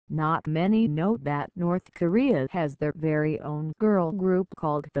Not many know that North Korea has their very own girl group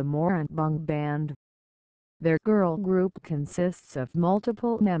called the Moranbong Band. Their girl group consists of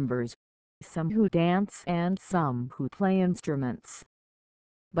multiple members, some who dance and some who play instruments.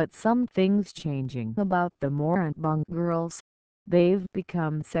 But something's changing about the Moranbong girls. They've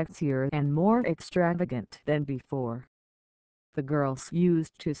become sexier and more extravagant than before. The girls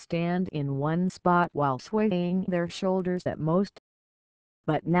used to stand in one spot while swaying their shoulders at most.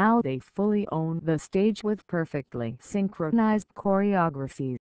 But now they fully own the stage with perfectly synchronized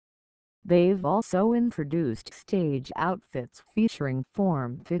choreography. They've also introduced stage outfits featuring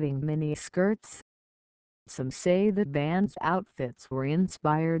form-fitting mini-skirts. Some say the band's outfits were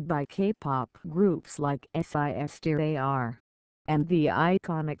inspired by K-pop groups like SISTAR and the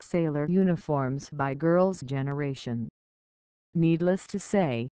iconic sailor uniforms by Girls' Generation. Needless to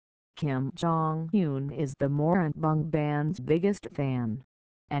say, Jong Eun is the Moranbong Band's biggest fan,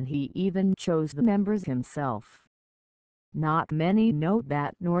 and he even chose the members himself. Not many know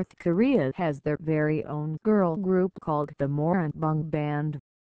that North Korea has their very own girl group called the Moranbong Band.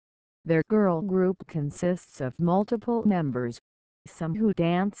 Their girl group consists of multiple members, some who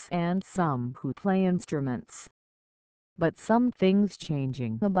dance and some who play instruments. But something's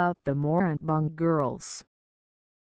changing about the Moranbong girls.